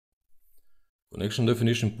connection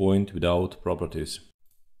definition point without properties.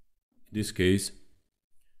 In this case,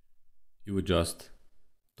 you would just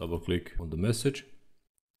double click on the message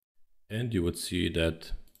and you would see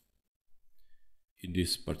that in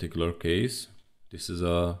this particular case, this is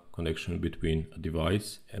a connection between a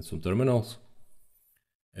device and some terminals,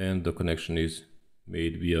 and the connection is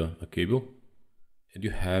made via a cable, and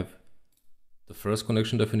you have the first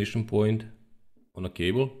connection definition point on a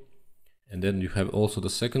cable, and then you have also the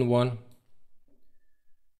second one,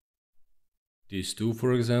 these two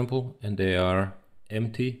for example, and they are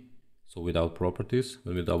empty, so without properties.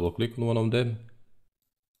 When we double click on one of them,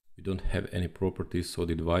 we don't have any properties, so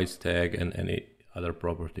the device tag and any other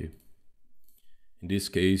property. In this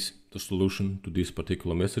case, the solution to this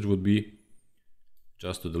particular message would be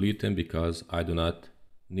just to delete them, because I do not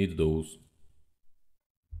need those.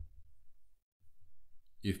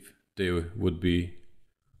 If they would be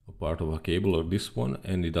a part of a cable or this one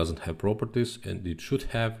and it doesn't have properties, and it should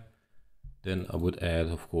have, then I would add,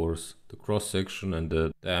 of course, the cross section and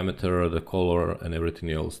the diameter, the color and everything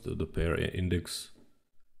else, the pair index.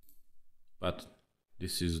 But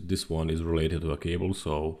this one is related to a cable,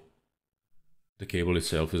 so the cable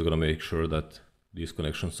itself is going to make sure that these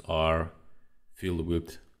connections are filled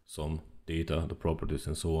with some data, the properties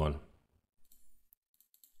and so on.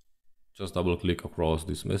 Just double click across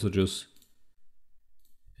these messages,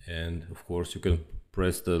 and of course you can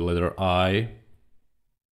press the letter I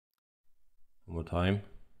one more time.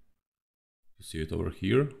 You see it over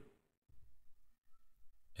here,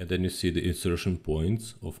 and then you see the insertion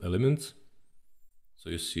points of elements. So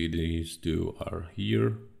you see these two are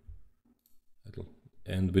here,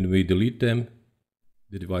 and when we delete them,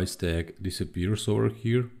 the device tag disappears over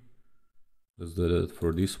here. Let's do that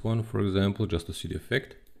for this one, for example, just to see the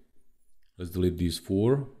effect. Let's delete these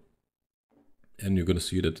four, and you're gonna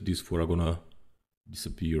see that these four are gonna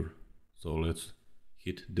disappear. So let's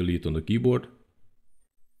hit delete on the keyboard.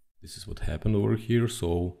 This is what happened over here.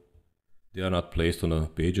 So they are not placed on a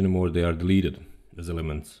page anymore, they are deleted as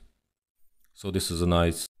elements. So this is a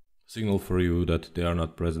nice signal for you that they are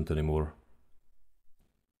not present anymore.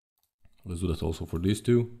 Let's do that also for these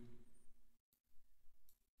two.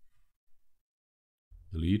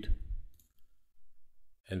 Delete.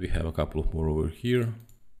 And we have a couple more over here.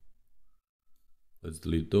 Let's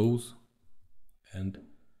delete those. And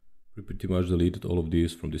we pretty much deleted all of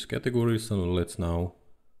these from this category. So let's now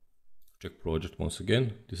check project once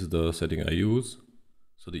again. This is the setting I use.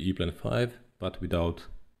 So the Eplan 5, but without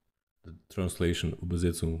the translation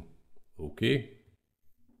Übersetzung OK.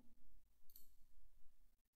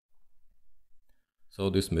 So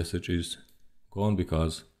this message is gone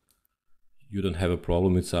because you don't have a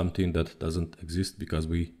problem with something that doesn't exist because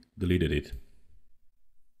we deleted it.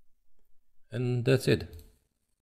 And that's it.